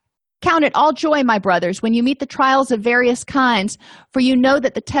 Count it all joy, my brothers, when you meet the trials of various kinds, for you know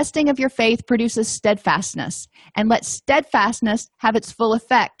that the testing of your faith produces steadfastness, and let steadfastness have its full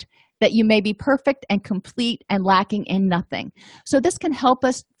effect, that you may be perfect and complete and lacking in nothing. So this can help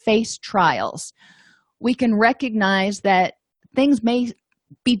us face trials. We can recognize that things may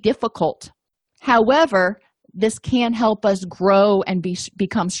be difficult. However, this can help us grow and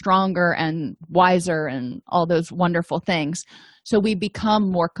become stronger and wiser and all those wonderful things. So we become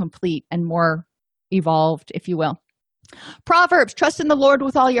more complete and more evolved, if you will. Proverbs, trust in the Lord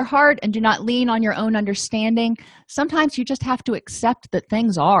with all your heart and do not lean on your own understanding. Sometimes you just have to accept that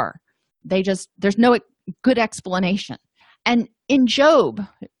things are. There's no good explanation. And in Job,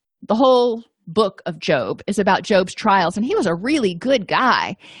 the whole book of Job is about Job's trials, and he was a really good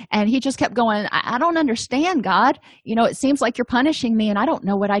guy. And he just kept going, I don't understand, God. It seems like you're punishing me and I don't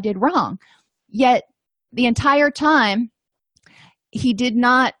know what I did wrong. Yet the entire time, he did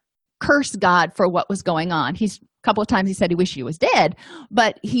not curse God for what was going on. A couple of times he said he wished he was dead,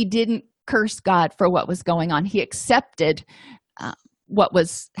 but he didn't curse God for what was going on. He accepted what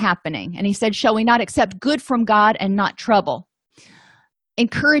was happening. And he said, shall we not accept good from God and not trouble?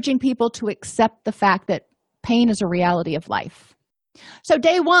 Encouraging people to accept the fact that pain is a reality of life. So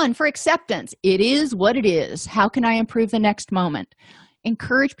day 1 for acceptance, it is what it is. How can I improve the next moment?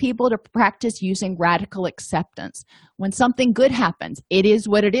 Encourage people to practice using radical acceptance. When something good happens, it is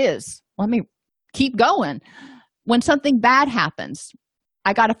what it is. Let me keep going. When something bad happens,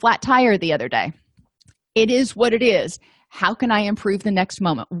 I got a flat tire the other day. It is what it is. How can I improve the next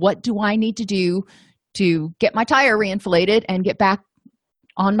moment? What do I need to do to get my tire reinflated and get back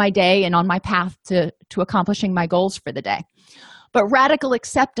on my day and on my path to accomplishing my goals for the day? But radical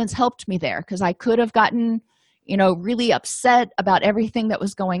acceptance helped me there, because I could have gotten, really upset about everything that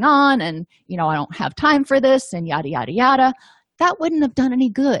was going on and, I don't have time for this and yada, yada, yada. That wouldn't have done any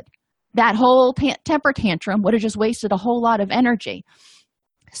good. That whole temper tantrum would have just wasted a whole lot of energy.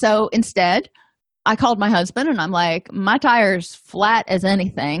 So instead, I called my husband and I'm like, my tire's flat as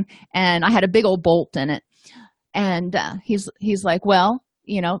anything, and I had a big old bolt in it. And he's like, well,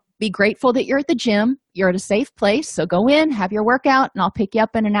 be grateful that you're at the gym. You're at a safe place. So go in, have your workout, and I'll pick you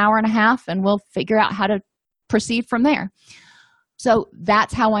up in an hour and a half, and we'll figure out how to proceed from there. So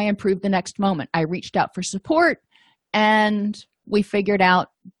that's how I improved the next moment. I reached out for support, and we figured out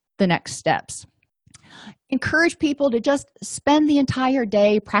the next steps. Encourage people to just spend the entire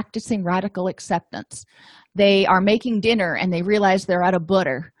day practicing radical acceptance. They are making dinner and they realize they're out of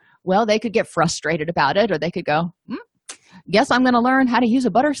butter. Well, they could get frustrated about it, or they could go, guess I'm going to learn how to use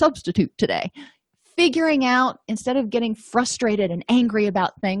a butter substitute today. Figuring out, instead of getting frustrated and angry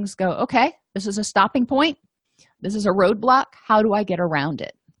about things, go, okay, this is a stopping point. This is a roadblock. How do I get around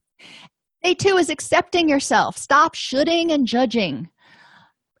it? Day 2 is accepting yourself. Stop shoulding and judging.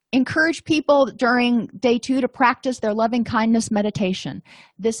 Encourage people during day 2 to practice their loving kindness meditation.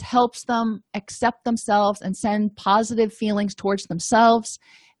 This helps them accept themselves and send positive feelings towards themselves,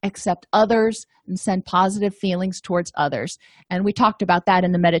 accept others, and send positive feelings towards others. And we talked about that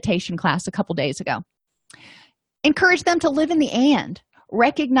in the meditation class a couple days ago. Encourage them to live in the and,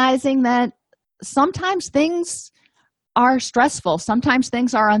 recognizing that sometimes things are stressful, sometimes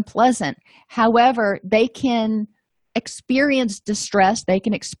things are unpleasant. However, they can experience distress, they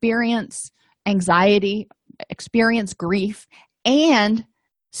can experience anxiety, experience grief, and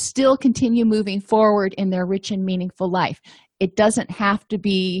still continue moving forward in their rich and meaningful life. It doesn't have to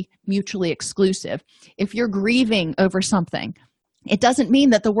be mutually exclusive. If you're grieving over something, it doesn't mean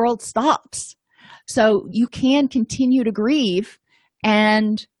that the world stops. So you can continue to grieve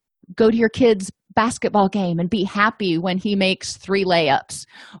and go to your kid's basketball game and be happy when he makes 3 layups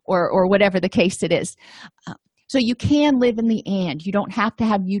or whatever the case it is. So you can live in the and. You don't have to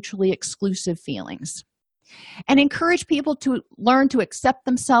have mutually exclusive feelings. And encourage people to learn to accept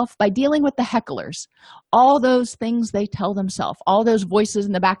themselves by dealing with the hecklers. All those things they tell themselves, all those voices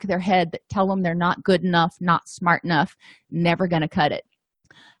in the back of their head that tell them they're not good enough, not smart enough, never going to cut it.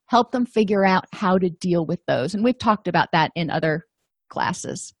 Help them figure out how to deal with those. And we've talked about that in other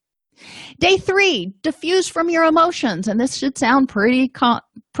classes. Day 3, diffuse from your emotions. And this should sound pretty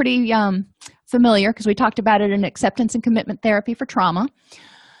familiar, because we talked about it in acceptance and commitment therapy for trauma.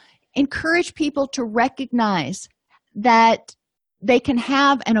 Encourage people to recognize that they can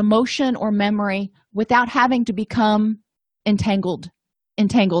have an emotion or memory without having to become entangled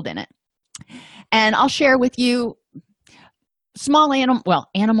in it. And I'll share with you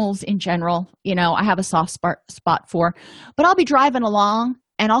animals in general, I have a soft spot for, but I'll be driving along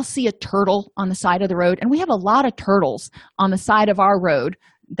and I'll see a turtle on the side of the road. And we have a lot of turtles on the side of our road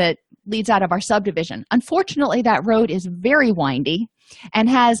that leads out of our subdivision. Unfortunately, that road is very windy and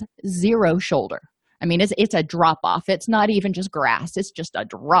has 0 shoulder. I mean, it's a drop-off. It's not even just grass. It's just a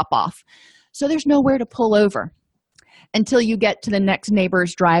drop-off. So there's nowhere to pull over until you get to the next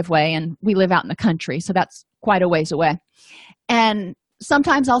neighbor's driveway, and we live out in the country, so that's quite a ways away. And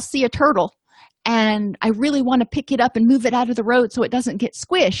sometimes I'll see a turtle, and I really want to pick it up and move it out of the road so it doesn't get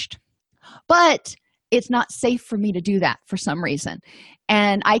squished. But it's not safe for me to do that for some reason.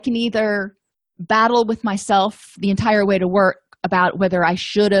 And I can either battle with myself the entire way to work about whether I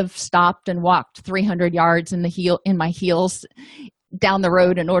should have stopped and walked 300 yards in my heels down the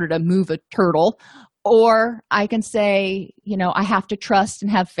road in order to move a turtle, or I can say, I have to trust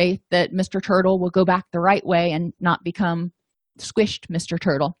and have faith that Mr. Turtle will go back the right way and not become squished Mr.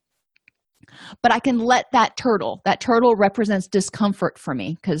 Turtle. But I can let that turtle represents discomfort for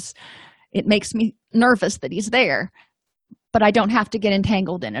me because it makes me nervous that he's there, but I don't have to get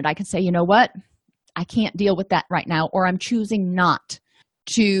entangled in it. I can say, you know what? I can't deal with that right now, or I'm choosing not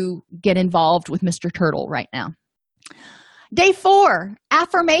to get involved with Mr. Turtle right now. Day 4,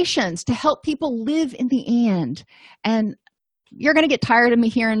 affirmations to help people live in the and you're going to get tired of me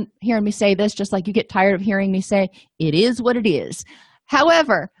hearing me say this, just like you get tired of hearing me say it is what it is.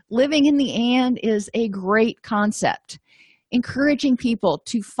 However, living in the and is a great concept. Encouraging people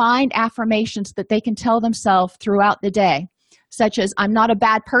to find affirmations that they can tell themselves throughout the day, such as, I'm not a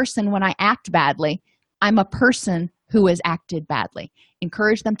bad person when I act badly. I'm a person who has acted badly.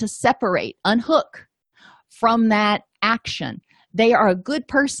 Encourage them to separate, unhook from that action. They are a good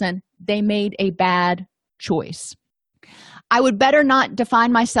person. They made a bad choice. I would better not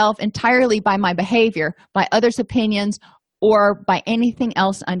define myself entirely by my behavior, by others' opinions, or by anything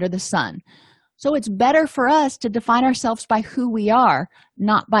else under the sun. So it's better for us to define ourselves by who we are,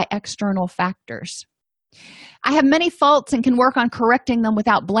 not by external factors. I have many faults and can work on correcting them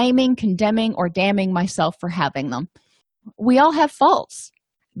without blaming, condemning, or damning myself for having them. We all have faults.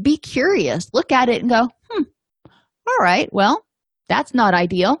 Be curious. Look at it and go, all right, well, that's not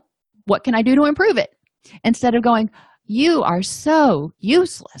ideal. What can I do to improve it? Instead of going, you are so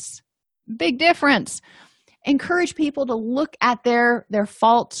useless. Big difference. Encourage people to look at their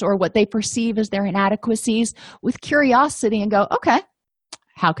faults or what they perceive as their inadequacies with curiosity and go, okay,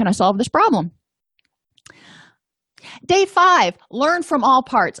 how can I solve this problem? Day 5, learn from all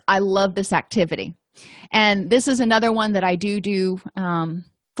parts. I love this activity. And this is another one that I do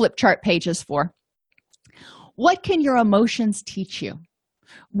flip chart pages for. What can your emotions teach you?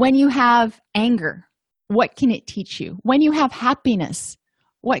 When you have anger, what can it teach you? When you have happiness,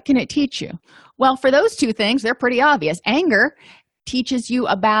 what can it teach you? Well, for those two things, they're pretty obvious. Anger teaches you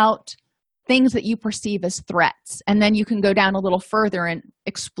about things that you perceive as threats. And then you can go down a little further and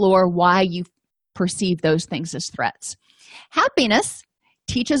explore why you perceive those things as threats. Happiness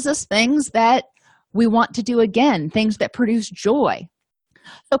teaches us things that we want to do again, things that produce joy.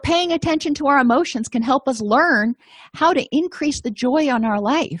 So paying attention to our emotions can help us learn how to increase the joy on our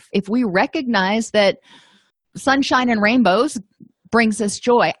life. If we recognize that sunshine and rainbows brings us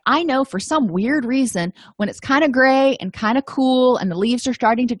joy, I know for some weird reason, when it's kind of gray and kind of cool and the leaves are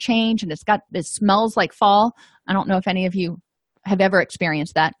starting to change and it smells like fall, I don't know if any of you have ever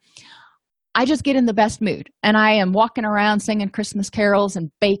experienced that, I just get in the best mood and I am walking around singing Christmas carols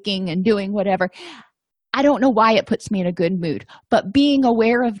and baking and doing whatever. I don't know why it puts me in a good mood, but being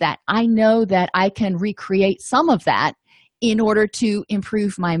aware of that, I know that I can recreate some of that in order to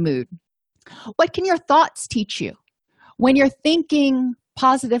improve my mood. What can your thoughts teach you? When you're thinking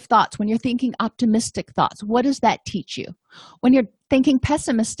positive thoughts, when you're thinking optimistic thoughts, what does that teach you? When you're thinking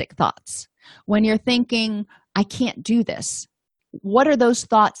pessimistic thoughts, when you're thinking, I can't do this, what are those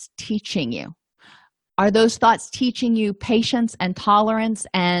thoughts teaching you? Are those thoughts teaching you patience and tolerance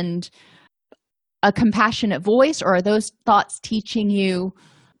and a compassionate voice, or are those thoughts teaching you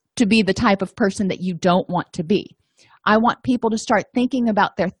to be the type of person that you don't want to be? I want people to start thinking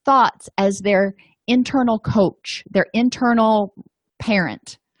about their thoughts as their internal coach, their internal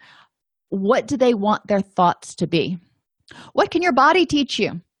parent. What do they want their thoughts to be? What can your body teach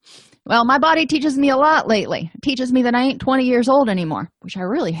you? Well, my body teaches me a lot lately. It teaches me that I ain't 20 years old anymore, which I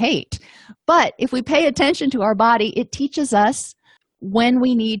really hate. But if we pay attention to our body, it teaches us when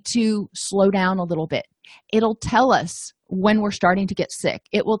we need to slow down a little bit. It'll tell us when we're starting to get sick.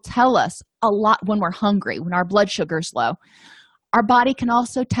 It will tell us a lot when we're hungry, when our blood sugar is low. Our body can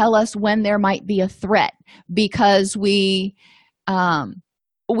also tell us when there might be a threat because we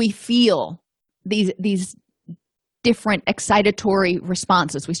feel these different excitatory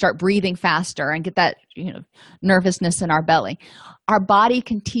responses. We start breathing faster and get that nervousness in our belly. Our body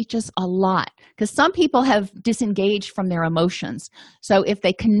can teach us a lot because some people have disengaged from their emotions. So if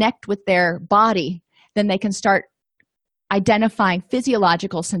they connect with their body, then they can start identifying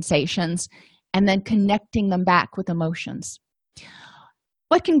physiological sensations and then connecting them back with emotions.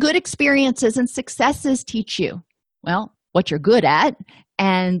 What can good experiences and successes teach you? Well, what you're good at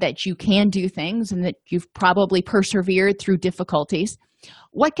and that you can do things and that you've probably persevered through difficulties.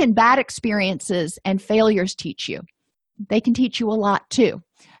 What can bad experiences and failures teach you? They can teach you a lot too.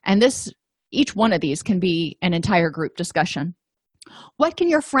 And each one of these can be an entire group discussion. What can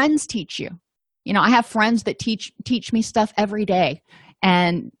your friends teach you? I have friends that teach me stuff every day,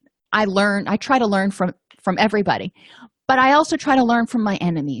 and I try to learn from everybody. But I also try to learn from my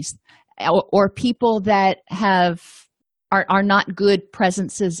enemies or people that are not good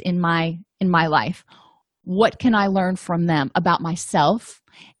presences in my life. What can I learn from them about myself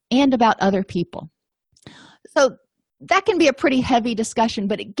and about other people? So that can be a pretty heavy discussion,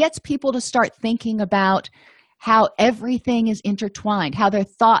 but it gets people to start thinking about how everything is intertwined, how their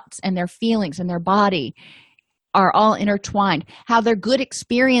thoughts and their feelings and their body are all intertwined, how their good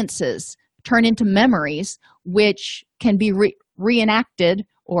experiences turn into memories, which can be reenacted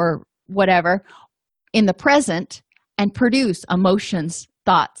or whatever in the present, and produce emotions,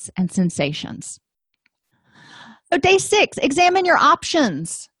 thoughts, and sensations. So day 6, examine your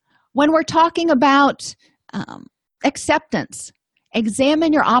options. When we're talking about acceptance,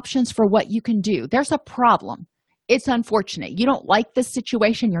 examine your options for what you can do. There's a problem. It's unfortunate. You don't like this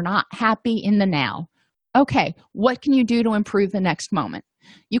situation. You're not happy in the now. Okay, what can you do to improve the next moment?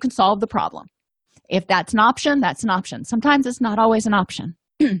 You can solve the problem. If that's an option, that's an option. Sometimes it's not always an option.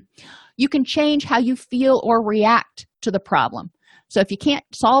 You can change how you feel or react to the problem. So if you can't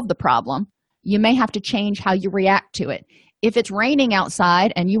solve the problem, you may have to change how you react to it. If it's raining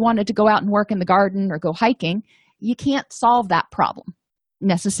outside and you wanted to go out and work in the garden or go hiking, you can't solve that problem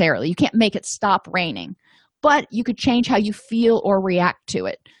necessarily. You can't make it stop raining, but you could change how you feel or react to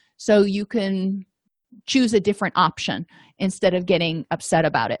it. So you can choose a different option instead of getting upset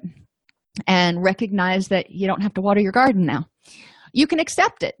about it, and recognize that you don't have to water your garden now. You can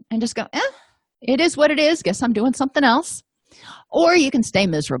accept it and just go, it is what it is. Guess I'm doing something else. Or you can stay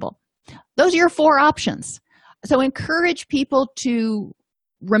miserable. Those are your 4 options. So encourage people to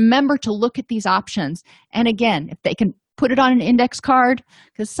remember to look at these options. And again, if they can put it on an index card,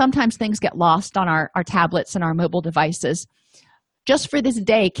 because sometimes things get lost on our tablets and our mobile devices. Just for this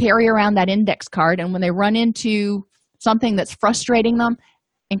day, carry around that index card, and when they run into something that's frustrating them,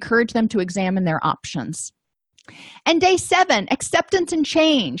 encourage them to examine their options. And day 7, acceptance and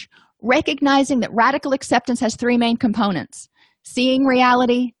change. Recognizing that radical acceptance has 3 main components: seeing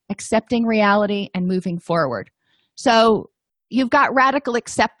reality, accepting reality, and moving forward. So you've got radical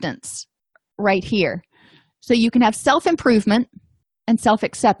acceptance right here. So you can have self-improvement and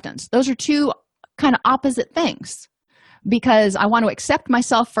self-acceptance. Those are 2 kind of opposite things, because I want to accept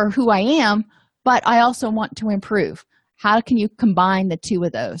myself for who I am, but I also want to improve. How can you combine the 2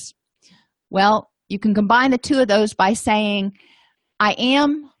 of those? Well, you can combine the 2 of those by saying, I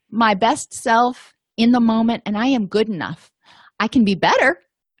am my best self in the moment, and I am good enough. I can be better,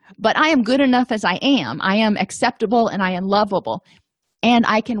 but I am good enough as I am. I am acceptable and I am lovable, and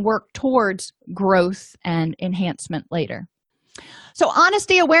I can work towards growth and enhancement later. So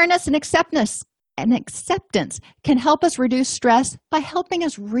honesty, awareness, and acceptance can help us reduce stress by helping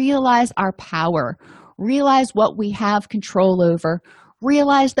us realize our power, realize what we have control over,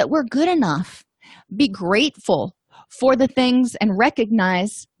 realize that we're good enough, be grateful for the things, and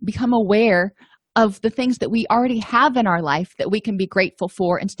become aware of the things that we already have in our life that we can be grateful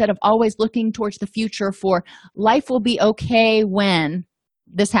for, instead of always looking towards the future for life will be okay when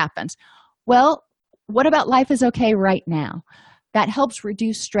this happens. Well, what about life is okay right now? That helps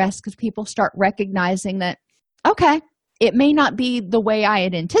reduce stress, because people start recognizing that, okay, it may not be the way I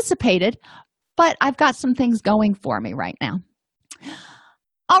had anticipated, but I've got some things going for me right now.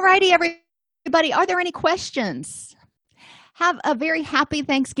 All righty, everybody, are there any questions? Have a very happy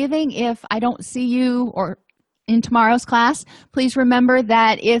Thanksgiving. If I don't see you or in tomorrow's class, please remember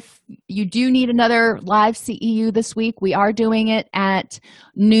that if you do need another live CEU this week, we are doing it at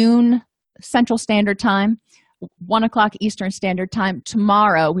noon Central Standard Time, 1 o'clock Eastern Standard Time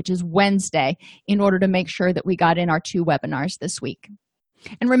tomorrow, which is Wednesday, in order to make sure that we got in our 2 webinars this week.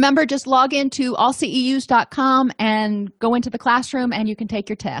 And remember, just log into allceus.com and go into the classroom, and you can take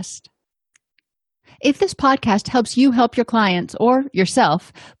your test. If this podcast helps you help your clients or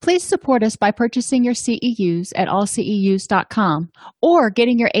yourself, please support us by purchasing your CEUs at allceus.com or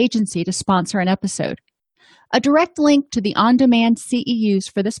getting your agency to sponsor an episode. A direct link to the on-demand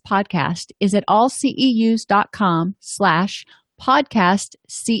CEUs for this podcast is at allceus.com/podcast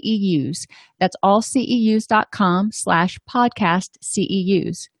CEUs. That's allceus.com/podcast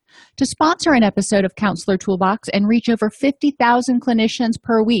CEUs. To sponsor an episode of Counselor Toolbox and reach over 50,000 clinicians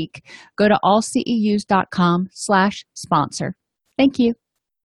per week, go to allceus.com/sponsor. Thank you.